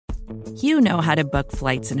You know how to book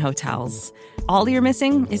flights and hotels. All you're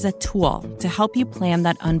missing is a tool to help you plan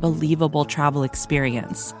that unbelievable travel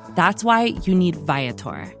experience. That's why you need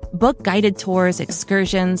Viator. Book guided tours,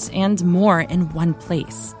 excursions, and more in one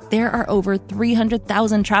place. There are over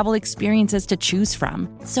 300,000 travel experiences to choose from,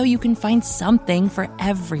 so you can find something for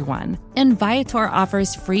everyone. And Viator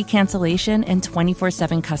offers free cancellation and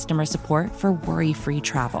 24/7 customer support for worry-free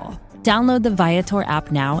travel. Download the Viator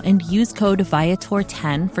app now and use code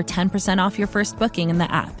Viator10 for 10% off your first booking in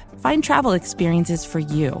the app. Find travel experiences for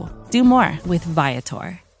you. Do more with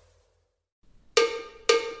Viator.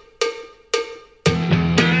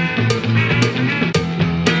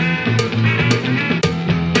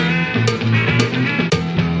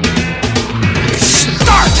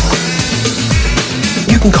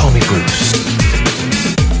 You can call me Bruce.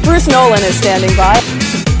 Bruce Nolan is standing by.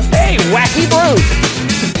 Hey, Wacky Bruce!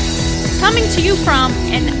 Coming to you from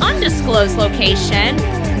an undisclosed location,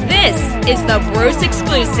 this is the Bruce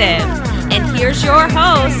Exclusive. And here's your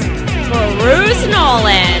host, Bruce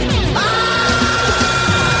Nolan.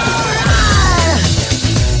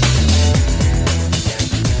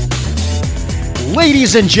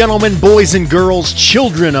 Ladies and gentlemen, boys and girls,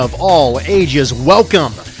 children of all ages,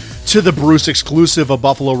 welcome to the Bruce Exclusive, a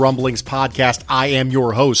Buffalo Rumblings podcast. I am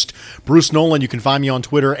your host, Bruce Nolan. You can find me on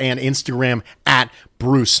Twitter and Instagram at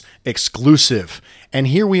Bruce Exclusive. And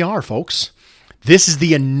here we are, folks. This is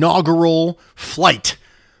the inaugural flight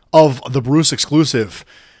of the Bruce Exclusive.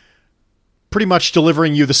 Pretty much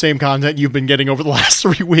delivering you the same content you've been getting over the last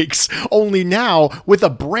 3 weeks, only now with a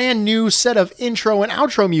brand new set of intro and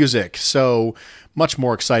outro music. So much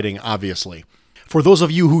more exciting, obviously. For those of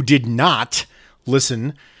you who did not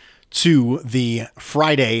listen to the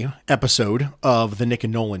Friday episode of the Nick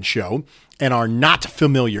and Nolan Show and are not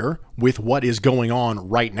familiar with what is going on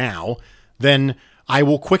right now, then I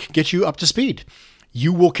will quick get you up to speed.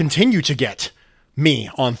 You will continue to get me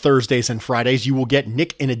on Thursdays and Fridays. You will get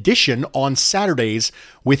Nick in addition on Saturdays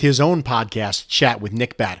with his own podcast, Chat with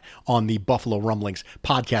Nick Bat, on the Buffalo Rumblings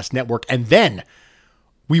Podcast Network. And then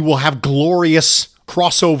we will have glorious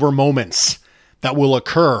crossover moments that will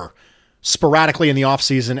occur sporadically in the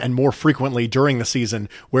offseason and more frequently during the season,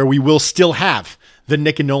 where we will still have the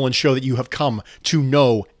Nick and Nolan Show that you have come to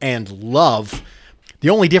know and love.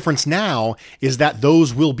 The only difference now is that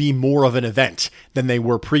those will be more of an event than they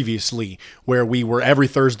were previously, where we were every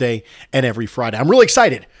Thursday and every Friday. I'm really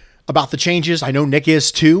excited about the changes. I know Nick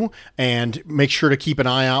is too, and make sure to keep an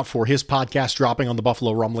eye out for his podcast dropping on the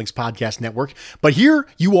Buffalo Rumblings Podcast Network. But here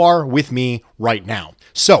you are with me right now.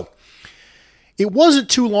 So, it wasn't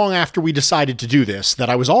too long after we decided to do this that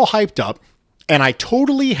I was all hyped up, and I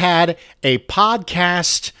totally had a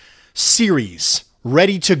podcast series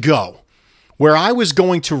ready to go where I was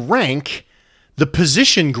going to rank the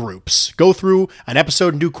position groups, go through an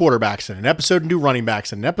episode and do quarterbacks, and an episode and do running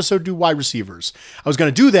backs, and an episode and do wide receivers. I was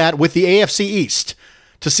going to do that with the AFC East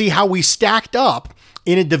to see how we stacked up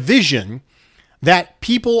in a division that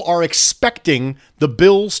people are expecting the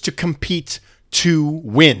Bills to compete to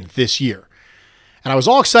win this year. And I was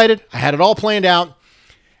all excited. I had it all planned out.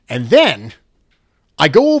 And then I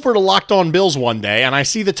go over to Locked On Bills one day and I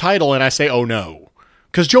see the title and I say, oh no,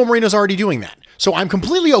 because Joe Marino's already doing that. So I'm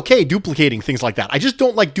completely okay duplicating things like that. I just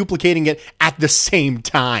don't like duplicating it at the same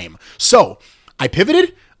time. So I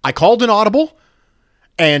pivoted, I called an audible,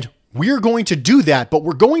 and we're going to do that, but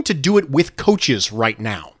we're going to do it with coaches right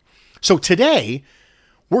now. So today,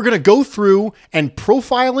 we're going to go through and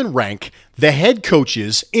profile and rank the head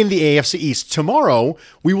coaches in the AFC East. Tomorrow,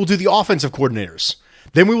 we will do the offensive coordinators.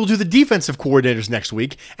 Then we will do the defensive coordinators next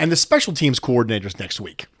week and the special teams coordinators next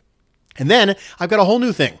week. And then I've got a whole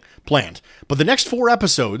new thing planned. But the next 4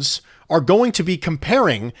 episodes are going to be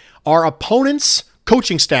comparing our opponents'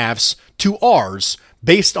 coaching staffs to ours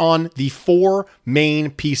based on the 4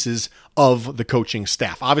 main pieces of the coaching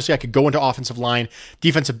staff. Obviously, I could go into offensive line,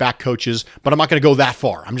 defensive back coaches, but I'm not going to go that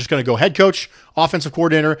far. I'm just going to go head coach, offensive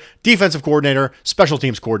coordinator, defensive coordinator, special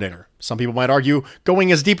teams coordinator. Some people might argue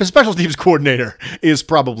going as deep as special teams coordinator is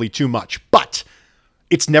probably too much, but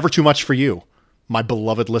it's never too much for you, my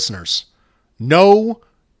beloved listeners. No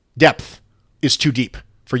depth is too deep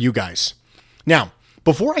for you guys. Now,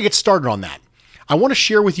 before I get started on that, I want to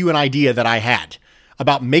share with you an idea that I had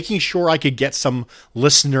about making sure I could get some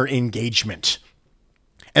listener engagement.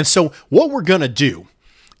 And so what we're going to do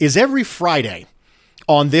is every Friday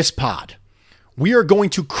on this pod, we are going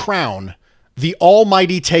to crown the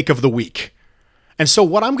almighty take of the week. And so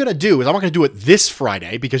what I'm going to do is I'm not going to do it this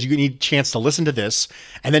Friday because you need a chance to listen to this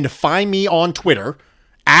and then to find me on Twitter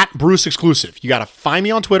at Bruce Exclusive. You got to find me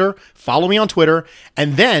on Twitter, follow me on Twitter,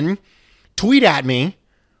 and then tweet at me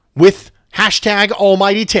with hashtag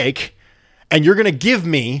almighty take, and you're going to give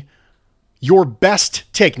me your best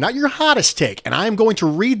take, not your hottest take. And I'm going to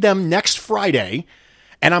read them next Friday,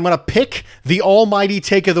 and I'm going to pick the almighty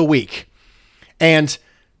take of the week. And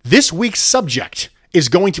this week's subject is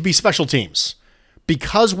going to be special teams,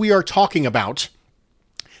 because we are talking about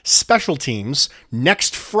special teams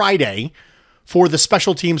next Friday for the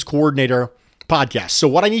Special Teams Coordinator podcast. So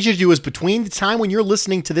what I need you to do is, between the time when you're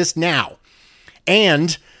listening to this now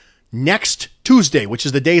and next Tuesday, which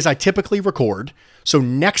is the days I typically record, so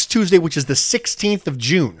next Tuesday, which is the 16th of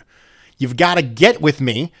June, you've got to get with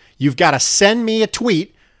me. You've got to send me a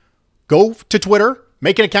tweet. Go to Twitter,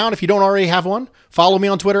 make an account if you don't already have one. Follow me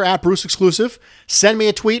on Twitter at Bruce Exclusive. Send me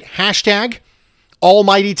a tweet, hashtag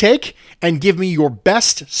almighty take, and give me your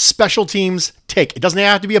best special teams take. It doesn't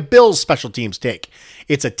have to be a Bills special teams take.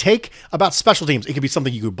 It's a take about special teams. It could be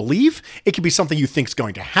something you could believe. It could be something you think is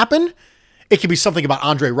going to happen. It could be something about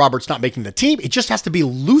Andre Roberts not making the team. It just has to be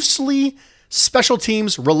loosely special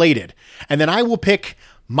teams related. And then I will pick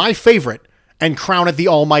my favorite and crown it the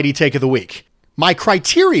almighty take of the week. My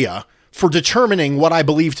criteria for determining what I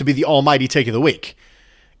believe to be the almighty take of the week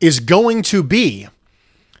is going to be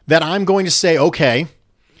that I'm going to say, okay,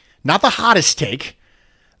 not the hottest take,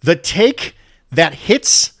 the take that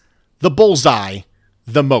hits the bullseye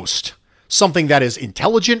the most. Something that is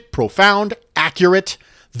intelligent, profound, accurate,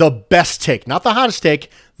 the best take. Not the hottest take,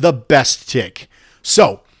 the best take.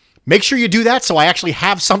 So make sure you do that so I actually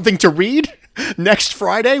have something to read next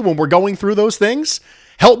Friday when we're going through those things.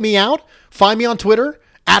 Help me out. Find me on Twitter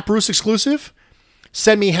at Bruce Exclusive.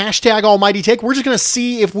 Send me hashtag almighty take. We're just going to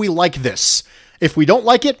see if we like this. If we don't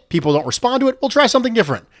like it, people don't respond to it, we'll try something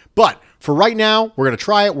different. But for right now, we're going to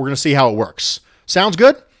try it. We're going to see how it works. Sounds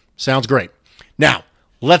good? Sounds great. Now,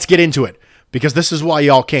 let's get into it, because this is why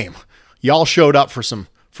y'all came. Y'all showed up for some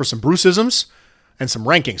Bruceisms and some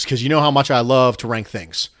rankings, because you know how much I love to rank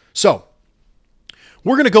things. So,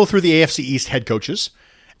 we're going to go through the AFC East head coaches,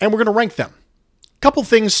 and we're going to rank them. Couple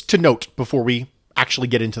things to note before we actually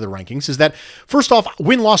get into the rankings is that, first off,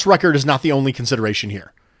 win-loss record is not the only consideration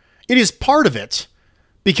here. It is part of it,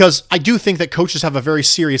 because I do think that coaches have a very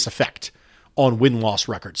serious effect on win-loss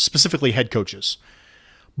records, specifically head coaches.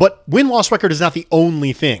 But win-loss record is not the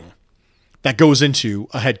only thing that goes into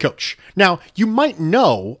a head coach. Now, you might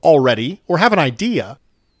know already or have an idea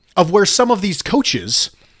of where some of these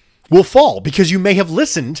coaches will fall, because you may have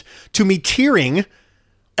listened to me tiering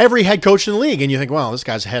every head coach in the league, and you think, well, this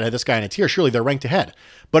guy's ahead of this guy in a tier. Surely they're ranked ahead.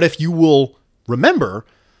 But if you will remember,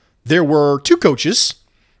 there were two coaches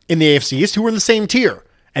in the AFC East who were in the same tier.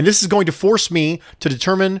 And this is going to force me to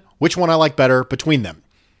determine which one I like better between them.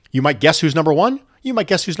 You might guess who's number one. You might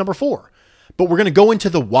guess who's number four. But we're going to go into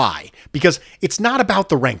the why, because it's not about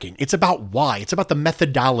the ranking. It's about why. It's about the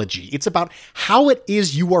methodology. It's about how it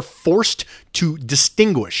is you are forced to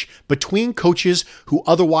distinguish between coaches who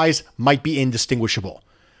otherwise might be indistinguishable.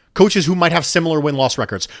 Coaches who might have similar win-loss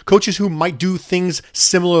records. Coaches who might do things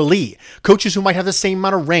similarly. Coaches who might have the same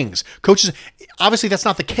amount of rings. Coaches, obviously that's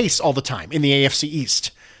not the case all the time in the AFC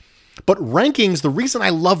East. But rankings, the reason I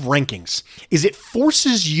love rankings is it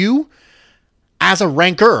forces you as a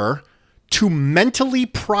ranker to mentally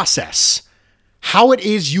process how it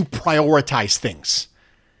is you prioritize things.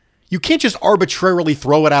 You can't just arbitrarily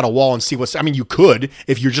throw it at a wall and see you could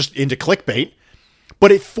if you're just into clickbait.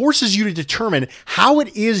 But it forces you to determine how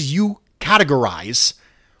it is you categorize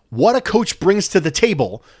what a coach brings to the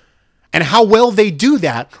table and how well they do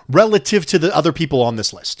that relative to the other people on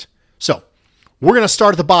this list. So we're going to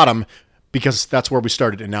start at the bottom, because that's where we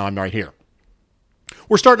started, and now I'm right here.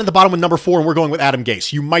 We're starting at the bottom with number 4, and we're going with Adam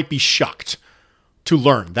Gase. You might be shocked to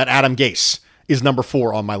learn that Adam Gase is number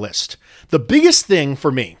 4 on my list. The biggest thing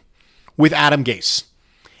for me with Adam Gase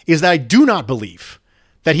is that I do not believe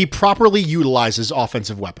that he properly utilizes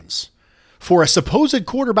offensive weapons. For a supposed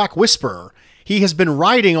quarterback whisperer, he has been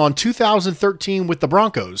riding on 2013 with the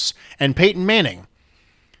Broncos and Peyton Manning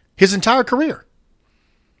his entire career.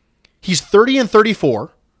 He's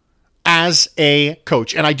 30-34 as a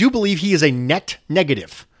coach, and I do believe he is a net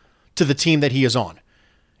negative to the team that he is on.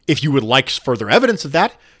 If you would like further evidence of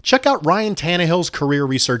that, check out Ryan Tannehill's career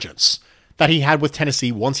resurgence that he had with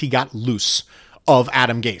Tennessee once he got loose of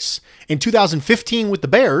Adam Gase. In 2015 with the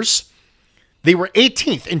Bears, they were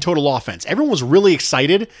 18th in total offense. Everyone was really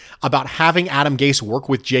excited about having Adam Gase work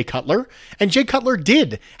with Jay Cutler, and Jay Cutler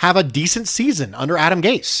did have a decent season under Adam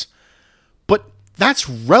Gase. But that's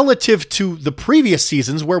relative to the previous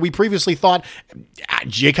seasons where we previously thought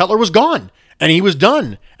Jay Cutler was gone and he was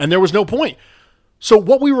done and there was no point. So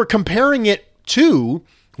what we were comparing it to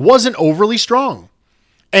wasn't overly strong.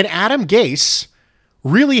 And Adam Gase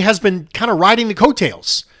really has been kind of riding the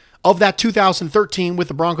coattails of that 2013 with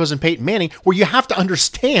the Broncos and Peyton Manning, where you have to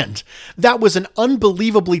understand that was an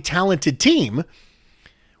unbelievably talented team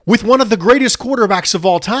with one of the greatest quarterbacks of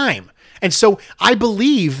all time. And so I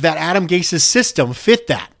believe that Adam Gase's system fit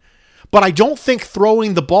that. But I don't think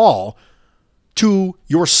throwing the ball to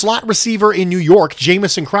your slot receiver in New York,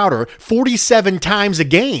 Jamison Crowder, 47 times a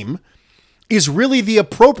game is really the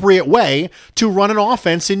appropriate way to run an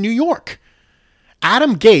offense in New York.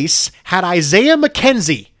 Adam Gase had Isaiah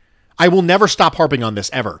McKenzie. I will never stop harping on this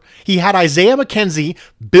ever. He had Isaiah McKenzie,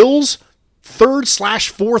 Bills'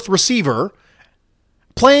 3rd/4th receiver,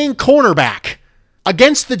 playing cornerback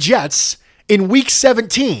against the Jets in week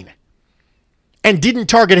 17 and didn't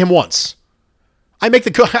target him once. I make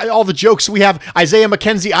all the jokes. We have Isaiah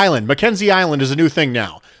McKenzie Island. McKenzie Island is a new thing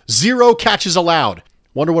now. 0 catches allowed.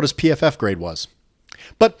 Wonder what his PFF grade was.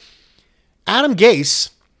 But Adam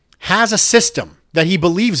Gase has a system that he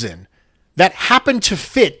believes in that happened to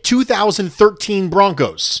fit 2013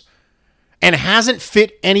 Broncos and hasn't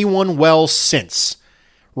fit anyone well since.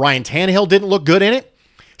 Ryan Tannehill didn't look good in it.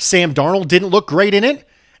 Sam Darnold didn't look great in it.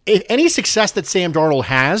 If any success that Sam Darnold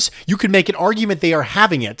has, you could make an argument they are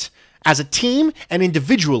having it as a team and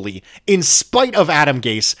individually in spite of Adam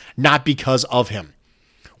Gase, not because of him.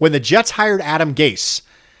 When the Jets hired Adam Gase,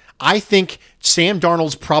 I think Sam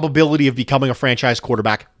Darnold's probability of becoming a franchise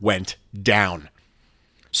quarterback went down.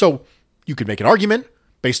 So you could make an argument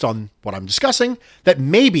based on what I'm discussing that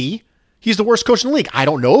maybe he's the worst coach in the league. I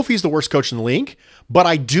don't know if he's the worst coach in the league, but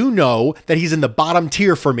I do know that he's in the bottom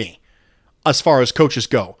tier for me as far as coaches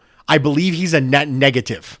go. I believe he's a net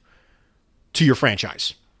negative to your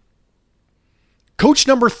franchise. Coach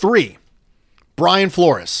number 3, Brian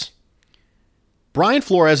Flores. Brian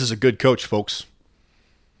Flores is a good coach, folks.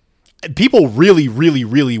 People really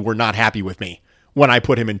were not happy with me when I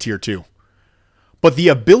put him in tier 2. But the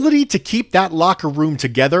ability to keep that locker room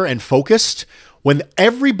together and focused when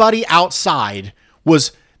everybody outside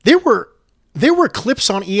was, there were clips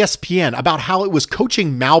on ESPN about how it was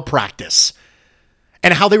coaching malpractice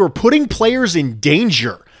and how they were putting players in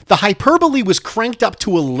danger. The hyperbole was cranked up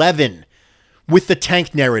to 11 with the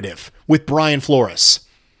tank narrative with Brian Flores.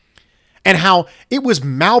 And how it was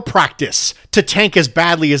malpractice to tank as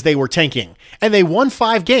badly as they were tanking. And they won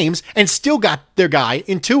 5 games and still got their guy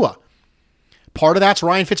in Tua. Part of that's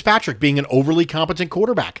Ryan Fitzpatrick being an overly competent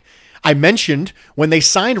quarterback. I mentioned when they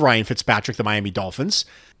signed Ryan Fitzpatrick, the Miami Dolphins,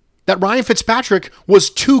 that Ryan Fitzpatrick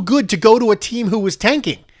was too good to go to a team who was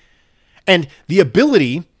tanking. And the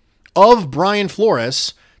ability of Brian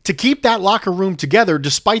Flores to keep that locker room together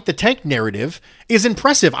despite the tank narrative is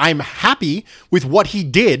impressive. I'm happy with what he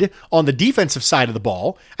did on the defensive side of the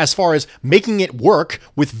ball as far as making it work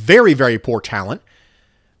with very poor talent.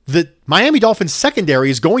 The Miami Dolphins secondary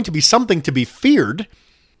is going to be something to be feared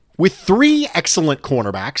with 3 excellent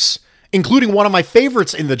cornerbacks, including one of my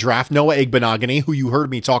favorites in the draft, Noah Igbenogany, who you heard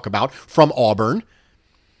me talk about from Auburn.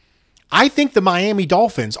 I think the Miami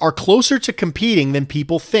Dolphins are closer to competing than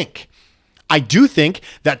people think. I do think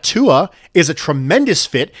that Tua is a tremendous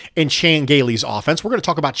fit in Chan Gailey's offense. We're going to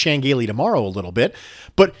talk about Chan Gailey tomorrow a little bit,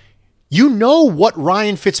 but you know what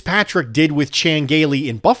Ryan Fitzpatrick did with Chan Gailey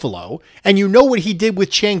in Buffalo, and you know what he did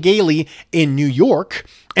with Chan Gailey in New York.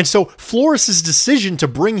 And so Flores' decision to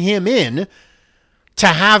bring him in, to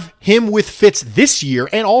have him with Fitz this year,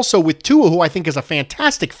 and also with Tua, who I think is a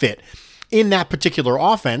fantastic fit in that particular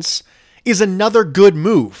offense, is another good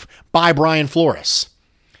move by Brian Flores.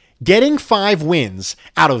 Getting 5 wins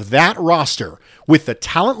out of that roster with the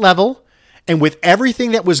talent level and with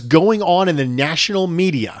everything that was going on in the national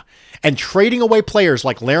media and trading away players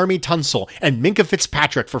like Laramie Tunsil and Minkah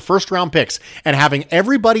Fitzpatrick for first-round picks and having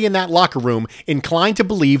everybody in that locker room inclined to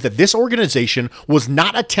believe that this organization was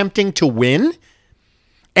not attempting to win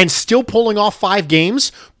and still pulling off 5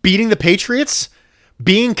 games, beating the Patriots,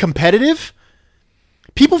 being competitive.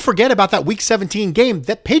 People forget about that Week 17 game.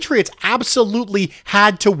 That Patriots absolutely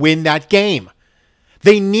had to win that game.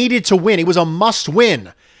 They needed to win. It was a must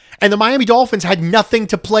win. And the Miami Dolphins had nothing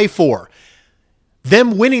to play for.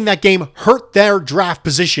 Them winning that game hurt their draft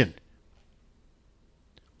position.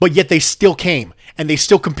 But yet they still came and they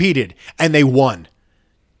still competed and they won.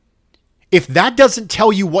 If that doesn't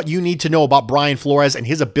tell you what you need to know about Brian Flores and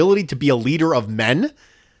his ability to be a leader of men,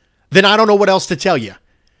 then I don't know what else to tell you.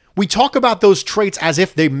 We talk about those traits as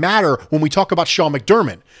if they matter when we talk about Sean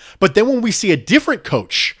McDermott. But then when we see a different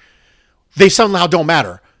coach, they somehow don't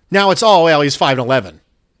matter. Now it's, oh, well, he's 5-11.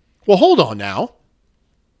 Well, hold on now.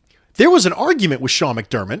 There was an argument with Sean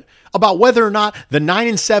McDermott about whether or not the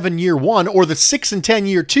 9-7 year 1 or the 6-10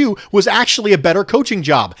 year 2 was actually a better coaching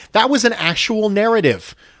job. That was an actual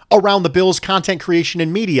narrative around the Bills' content creation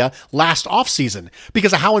and media last offseason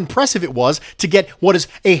because of how impressive it was to get what is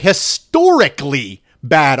a historically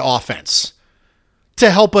bad offense to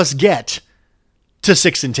help us get to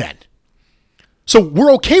 6-10. So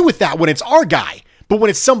we're okay with that when it's our guy. But when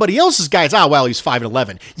it's somebody else's guy, it's, he's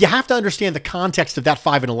 5-11. You have to understand the context of that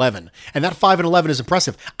 5-11. And that 5-11 is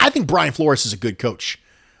impressive. I think Brian Flores is a good coach.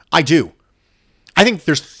 I do. I think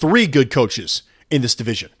there's 3 good coaches in this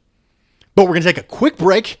division. But we're going to take a quick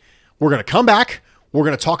break. We're going to come back. We're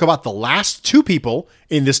going to talk about the last 2 people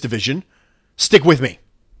in this division. Stick with me.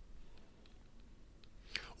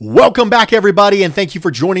 Welcome back, everybody, and thank you for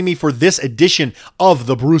joining me for this edition of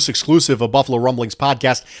the Bruce Exclusive, a Buffalo Rumblings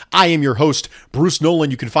podcast. I am your host, Bruce Nolan.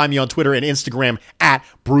 You can find me on Twitter and Instagram at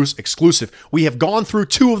Bruce Exclusive. We have gone through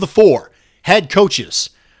 2 of the 4 head coaches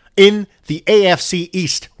in the AFC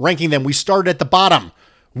East, ranking them. We started at the bottom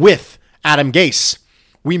with Adam Gase.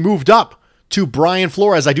 We moved up to Brian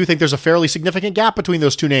Flores. I do think there's a fairly significant gap between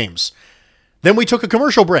those 2 names. Then we took a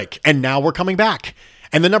commercial break, and now we're coming back.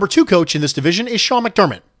 And the number 2 coach in this division is Sean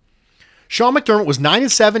McDermott. Sean McDermott was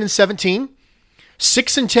 9-7 in 17,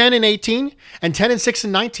 6-10 in 18, and 10-6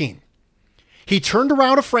 in 19. He turned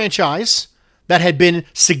around a franchise that had been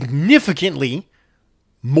significantly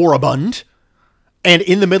moribund and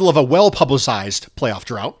in the middle of a well-publicized playoff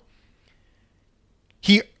drought.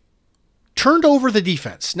 He turned over the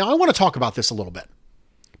defense. Now, I want to talk about this a little bit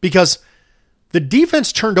because the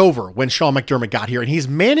defense turned over when Sean McDermott got here, and he's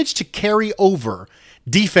managed to carry over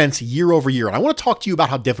defense year over year. And I want to talk to you about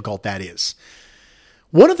how difficult that is.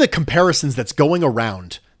 One of the comparisons that's going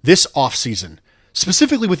around this offseason,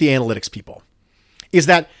 specifically with the analytics people, is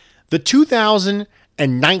that the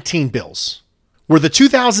 2019 Bills were the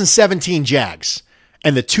 2017 Jags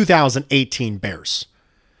and the 2018 Bears.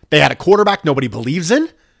 They had a quarterback nobody believes in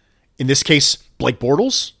this case, Blake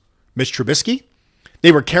Bortles, Mitch Trubisky.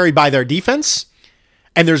 They were carried by their defense,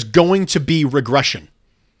 and there's going to be regression.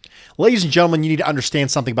 Ladies and gentlemen, you need to understand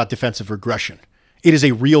something about defensive regression. It is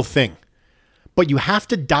a real thing, but you have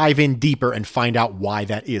to dive in deeper and find out why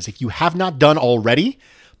that is. If you have not done already,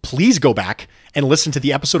 please go back and listen to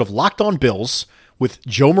the episode of Locked On Bills with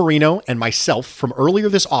Joe Marino and myself from earlier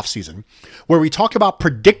this offseason, where we talk about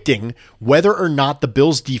predicting whether or not the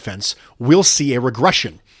Bills defense will see a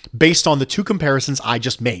regression based on the 2 comparisons I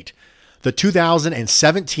just made, the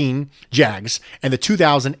 2017 Jags and the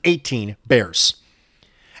 2018 Bears.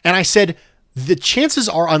 And I said, the chances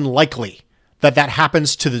are unlikely that that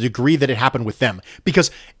happens to the degree that it happened with them, because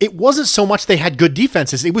it wasn't so much they had good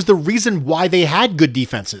defenses. It was the reason why they had good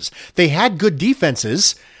defenses. They had good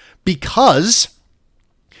defenses because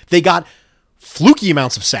they got fluky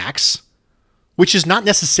amounts of sacks, which is not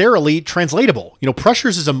necessarily translatable.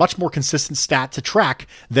 Pressures is a much more consistent stat to track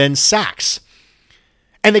than sacks.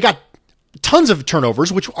 And they got tons of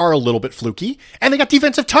turnovers, which are a little bit fluky, and they got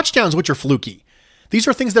defensive touchdowns, which are fluky. These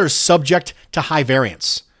are things that are subject to high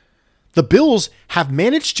variance. The Bills have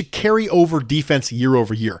managed to carry over defense year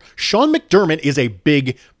over year. Sean McDermott is a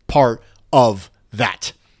big part of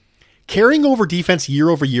that. Carrying over defense year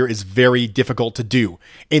over year is very difficult to do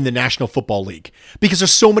in the National Football League because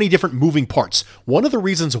there's so many different moving parts. One of the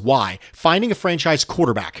reasons why finding a franchise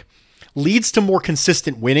quarterback leads to more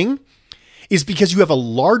consistent winning is because you have a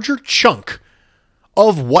larger chunk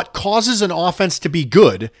of what causes an offense to be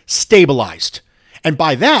good stabilized. And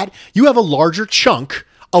by that, you have a larger chunk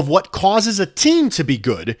of what causes a team to be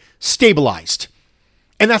good stabilized.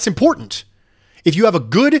 And that's important. If you have a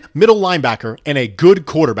good middle linebacker and a good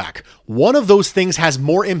quarterback, one of those things has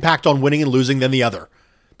more impact on winning and losing than the other.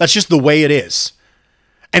 That's just the way it is.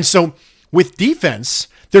 And so with defense,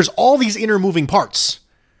 there's all these inner moving parts,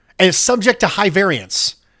 and it's subject to high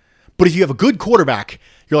variance. But if you have a good quarterback,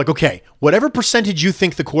 you're like, okay, whatever percentage you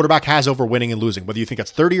think the quarterback has over winning and losing, whether you think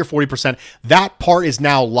that's 30 or 40%, that part is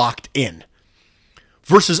now locked in.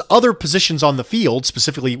 Versus other positions on the field,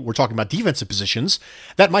 specifically we're talking about defensive positions,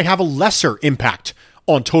 that might have a lesser impact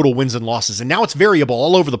on total wins and losses. And now it's variable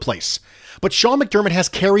all over the place. But Sean McDermott has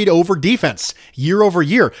carried over defense year over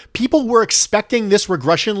year. People were expecting this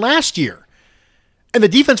regression last year. And the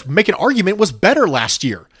defense, make an argument, was better last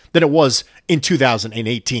year than it was in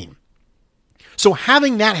 2018. So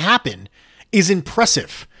having that happen is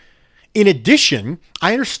impressive. In addition,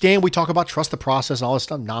 I understand we talk about trust the process and all this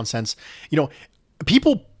stuff, nonsense.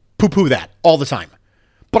 People poo-poo that all the time.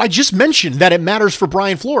 But I just mentioned that it matters for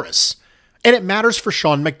Brian Flores. And it matters for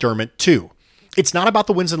Sean McDermott too. It's not about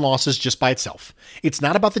the wins and losses just by itself. It's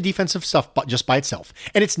not about the defensive stuff but just by itself.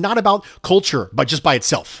 And it's not about culture but just by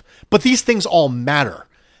itself. But these things all matter.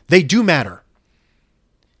 They do matter.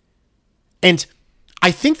 And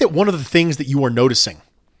I think that one of the things that you are noticing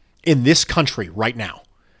in this country right now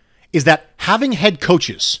is that having head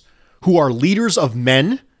coaches who are leaders of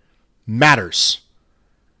men matters.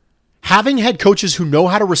 Having head coaches who know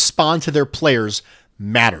how to respond to their players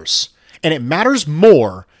matters. And it matters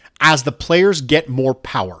more as the players get more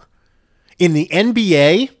power. In the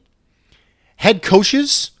NBA, head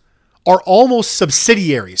coaches are almost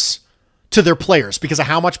subsidiaries to their players because of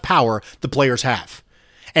how much power the players have.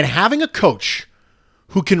 And having a coach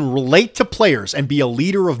who can relate to players and be a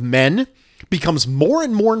leader of men becomes more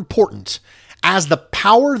and more important as the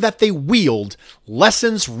power that they wield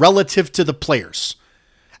lessens relative to the players.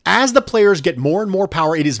 As the players get more and more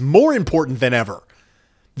power, it is more important than ever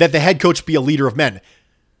that the head coach be a leader of men.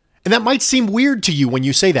 And that might seem weird to you when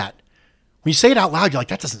you say that. When you say it out loud, you're like,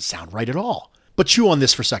 that doesn't sound right at all. But chew on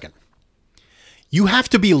this for a second. You have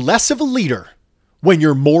to be less of a leader when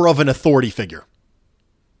you're more of an authority figure.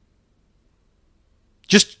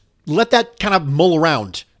 Just let that kind of mull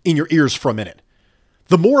around in your ears for a minute.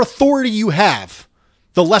 The more authority you have,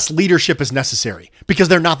 the less leadership is necessary because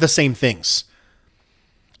they're not the same things.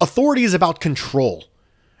 Authority is about control.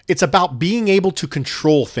 It's about being able to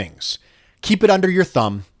control things. Keep it under your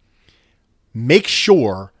thumb. Make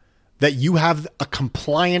sure that you have a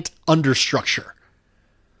compliant understructure.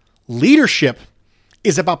 Leadership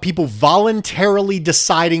is about people voluntarily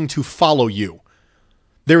deciding to follow you.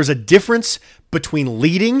 There is a difference between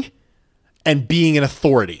leading and being an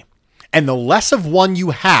authority. And the less of one you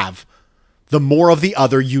have, the more of the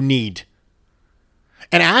other you need.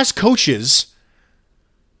 And as coaches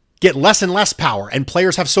get less and less power, and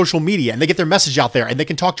players have social media, and they get their message out there, and they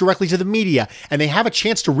can talk directly to the media, and they have a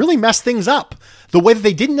chance to really mess things up the way that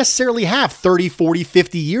they didn't necessarily have 30, 40,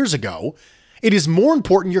 50 years ago, it is more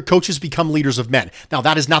important your coaches become leaders of men. Now,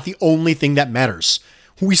 that is not the only thing that matters.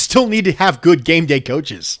 We still need to have good game day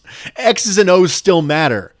coaches. X's and O's still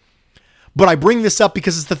matter. But I bring this up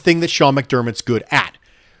because it's the thing that Sean McDermott's good at.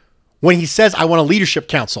 When he says, I want a leadership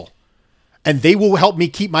council, and they will help me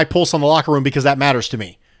keep my pulse on the locker room because that matters to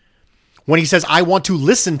me. When he says, I want to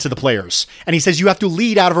listen to the players, and he says, you have to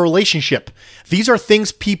lead out of a relationship. These are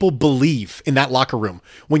things people believe in that locker room.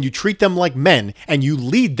 When you treat them like men and you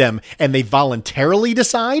lead them and they voluntarily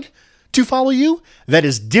decide to follow you, that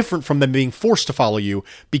is different from them being forced to follow you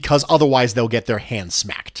because otherwise they'll get their hands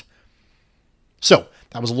smacked. So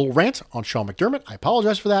that was a little rant on Sean McDermott. I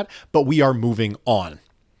apologize for that, but we are moving on.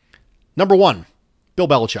 Number 1, Bill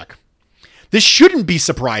Belichick. This shouldn't be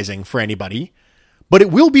surprising for anybody, but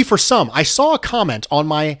it will be for some. I saw a comment on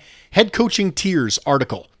my Head Coaching Tiers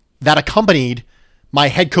article that accompanied my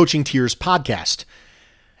Head Coaching Tiers podcast.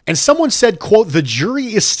 And someone said, quote, the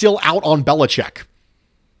jury is still out on Belichick.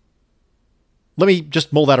 Let me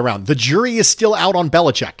just mull that around. The jury is still out on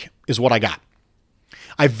Belichick is what I got.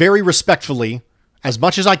 I very respectfully, as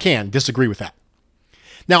much as I can, disagree with that.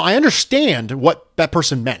 Now, I understand what that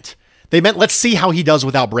person meant. They meant, let's see how he does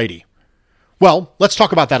without Brady. Well, let's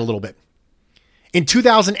talk about that a little bit. In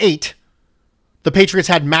 2008, the Patriots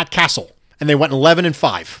had Matt Castle, and they went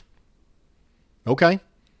 11-5. Okay.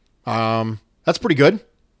 That's pretty good.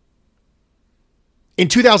 In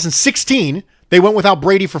 2016, they went without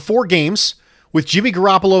Brady for 4 games with Jimmy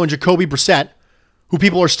Garoppolo and Jacoby Brissett, who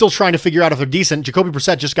people are still trying to figure out if they're decent. Jacoby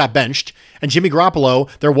Brissett just got benched, and Jimmy Garoppolo,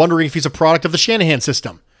 they're wondering if he's a product of the Shanahan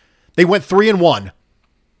system. They went 3-1.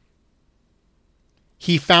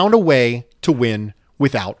 He found a way to win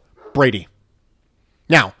without Brady.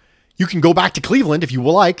 Now, you can go back to Cleveland if you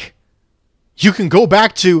will like. You can go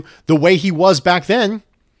back to the way he was back then.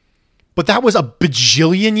 But that was a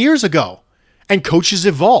bajillion years ago. And coaches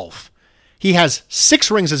evolve. He has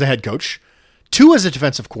 6 rings as a head coach, 2 as a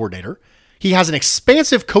defensive coordinator. He has an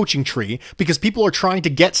expansive coaching tree because people are trying to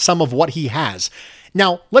get some of what he has.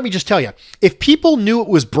 Now, let me just tell you, if people knew it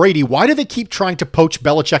was Brady, why do they keep trying to poach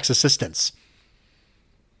Belichick's assistants?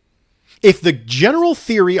 If the general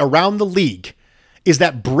theory around the league is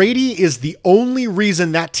that Brady is the only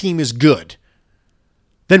reason that team is good,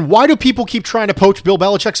 then why do people keep trying to poach Bill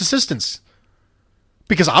Belichick's assistants?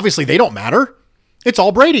 Because obviously they don't matter. It's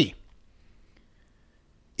all Brady.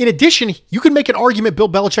 In addition, you can make an argument Bill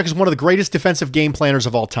Belichick is one of the greatest defensive game planners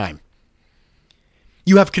of all time.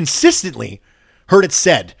 You have consistently heard it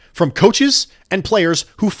said from coaches and players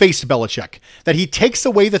who faced Belichick that he takes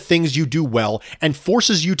away the things you do well and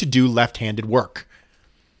forces you to do left-handed work.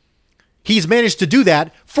 He's managed to do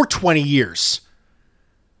that for 20 years.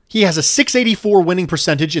 He has a .684 winning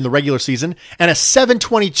percentage in the regular season and a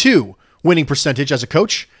 .722 winning percentage as a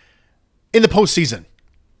coach in the postseason.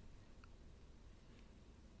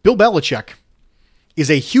 Bill Belichick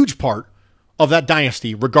is a huge part of that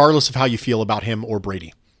dynasty, regardless of how you feel about him or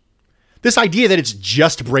Brady. This idea that it's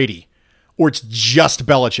just Brady or it's just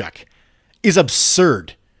Belichick is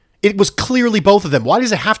absurd. It was clearly both of them. Why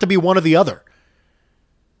does it have to be one or the other?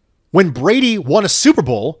 When Brady won a Super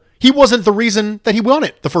Bowl, he wasn't the reason that he won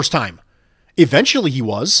it the first time. Eventually he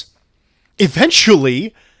was.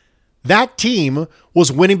 Eventually, that team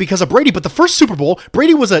was winning because of Brady. But the first Super Bowl,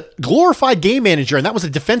 Brady was a glorified game manager, and that was a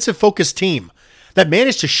defensive-focused team that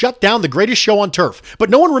managed to shut down the greatest show on turf. But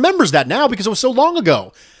no one remembers that now because it was so long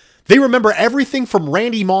ago. They remember everything from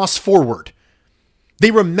Randy Moss forward.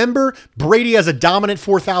 They remember Brady as a dominant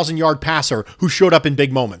 4,000-yard passer who showed up in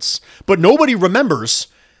big moments. But nobody remembers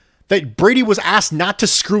that Brady was asked not to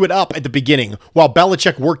screw it up at the beginning while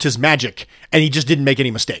Belichick worked his magic, and he just didn't make any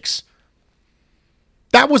mistakes.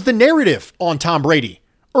 That was the narrative on Tom Brady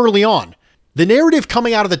early on. The narrative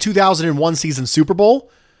coming out of the 2001 season Super Bowl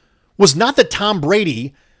was not that Tom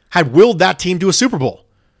Brady had willed that team to a Super Bowl.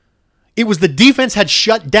 It was the defense had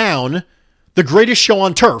shut down the greatest show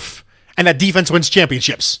on turf, and that defense wins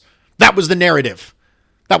championships. That was the narrative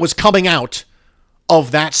that was coming out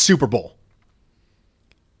of that Super Bowl.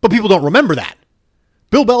 But people don't remember that.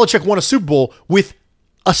 Bill Belichick won a Super Bowl with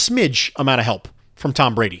a smidge amount of help from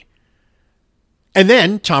Tom Brady. And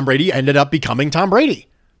then Tom Brady ended up becoming Tom Brady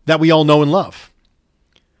that we all know and love.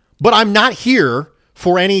 But I'm not here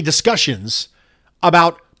for any discussions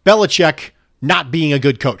about Belichick not being a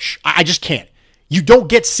good coach. I just can't. You don't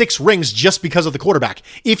get 6 rings just because of the quarterback.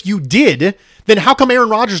 If you did, then how come Aaron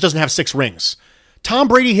Rodgers doesn't have 6 rings? Tom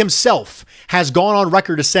Brady himself has gone on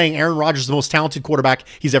record as saying Aaron Rodgers is the most talented quarterback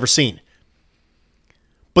he's ever seen.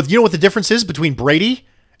 But you know what the difference is between Brady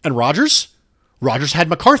and Rodgers? Rodgers had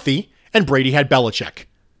McCarthy and Brady had Belichick.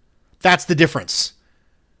 That's the difference.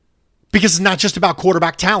 Because it's not just about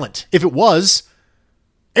quarterback talent. If it was,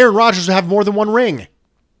 Aaron Rodgers would have more than 1 ring.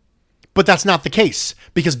 But that's not the case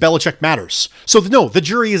because Belichick matters. So no, the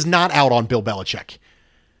jury is not out on Bill Belichick.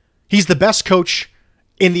 He's the best coach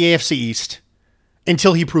in the AFC East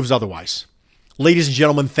until he proves otherwise. Ladies and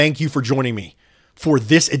gentlemen, thank you for joining me for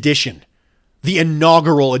this edition, the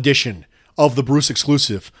inaugural edition of the Bruce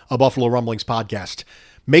Exclusive, a Buffalo Rumblings podcast.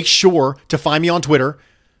 Make sure to find me on Twitter,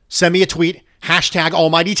 send me a tweet, hashtag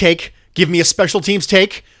Almighty Take, give me a special teams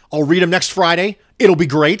take. I'll read them next Friday. It'll be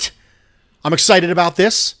great. I'm excited about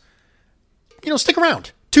this. Stick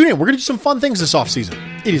around. Tune in. We're going to do some fun things this offseason.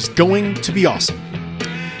 It is going to be awesome.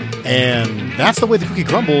 And that's the way the cookie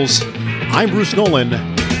crumbles. I'm Bruce Nolan,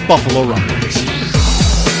 Buffalo Rumblings.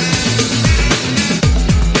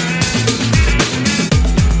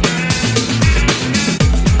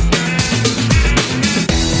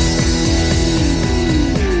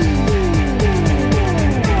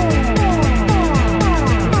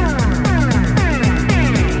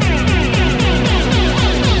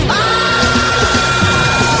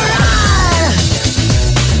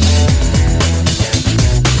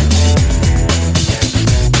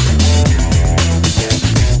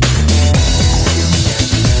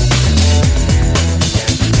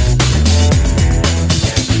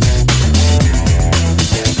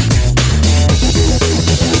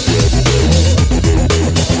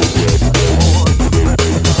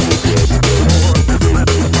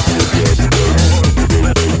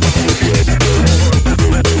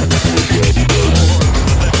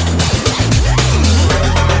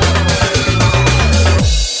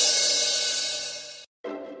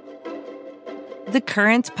 The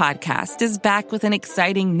Current podcast is back with an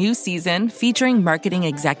exciting new season featuring marketing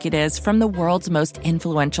executives from the world's most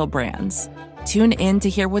influential brands. Tune in to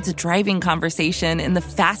hear what's driving conversation in the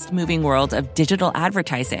fast-moving world of digital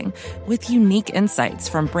advertising with unique insights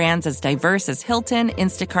from brands as diverse as Hilton,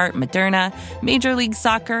 Instacart, Moderna, Major League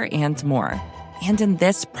Soccer, and more. And in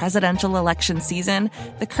this presidential election season,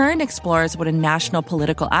 The Current explores what a national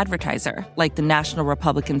political advertiser, like the National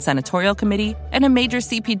Republican Senatorial Committee, and a major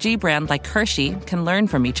CPG brand like Hershey can learn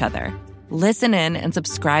from each other. Listen in and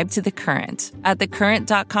subscribe to The Current at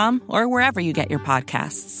thecurrent.com or wherever you get your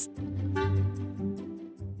podcasts.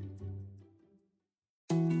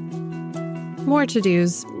 More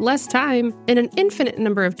to-dos, less time, and an infinite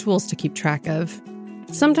number of tools to keep track of.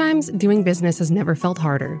 Sometimes doing business has never felt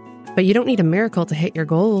harder. But you don't need a miracle to hit your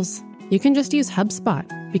goals. You can just use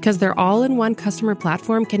HubSpot because their all-in-one customer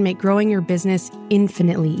platform can make growing your business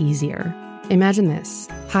infinitely easier. Imagine this: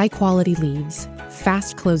 high-quality leads,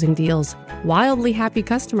 fast closing deals, wildly happy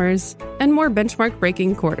customers, and more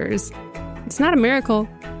benchmark-breaking quarters. It's not a miracle,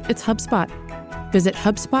 it's HubSpot. Visit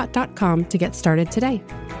HubSpot.com to get started today.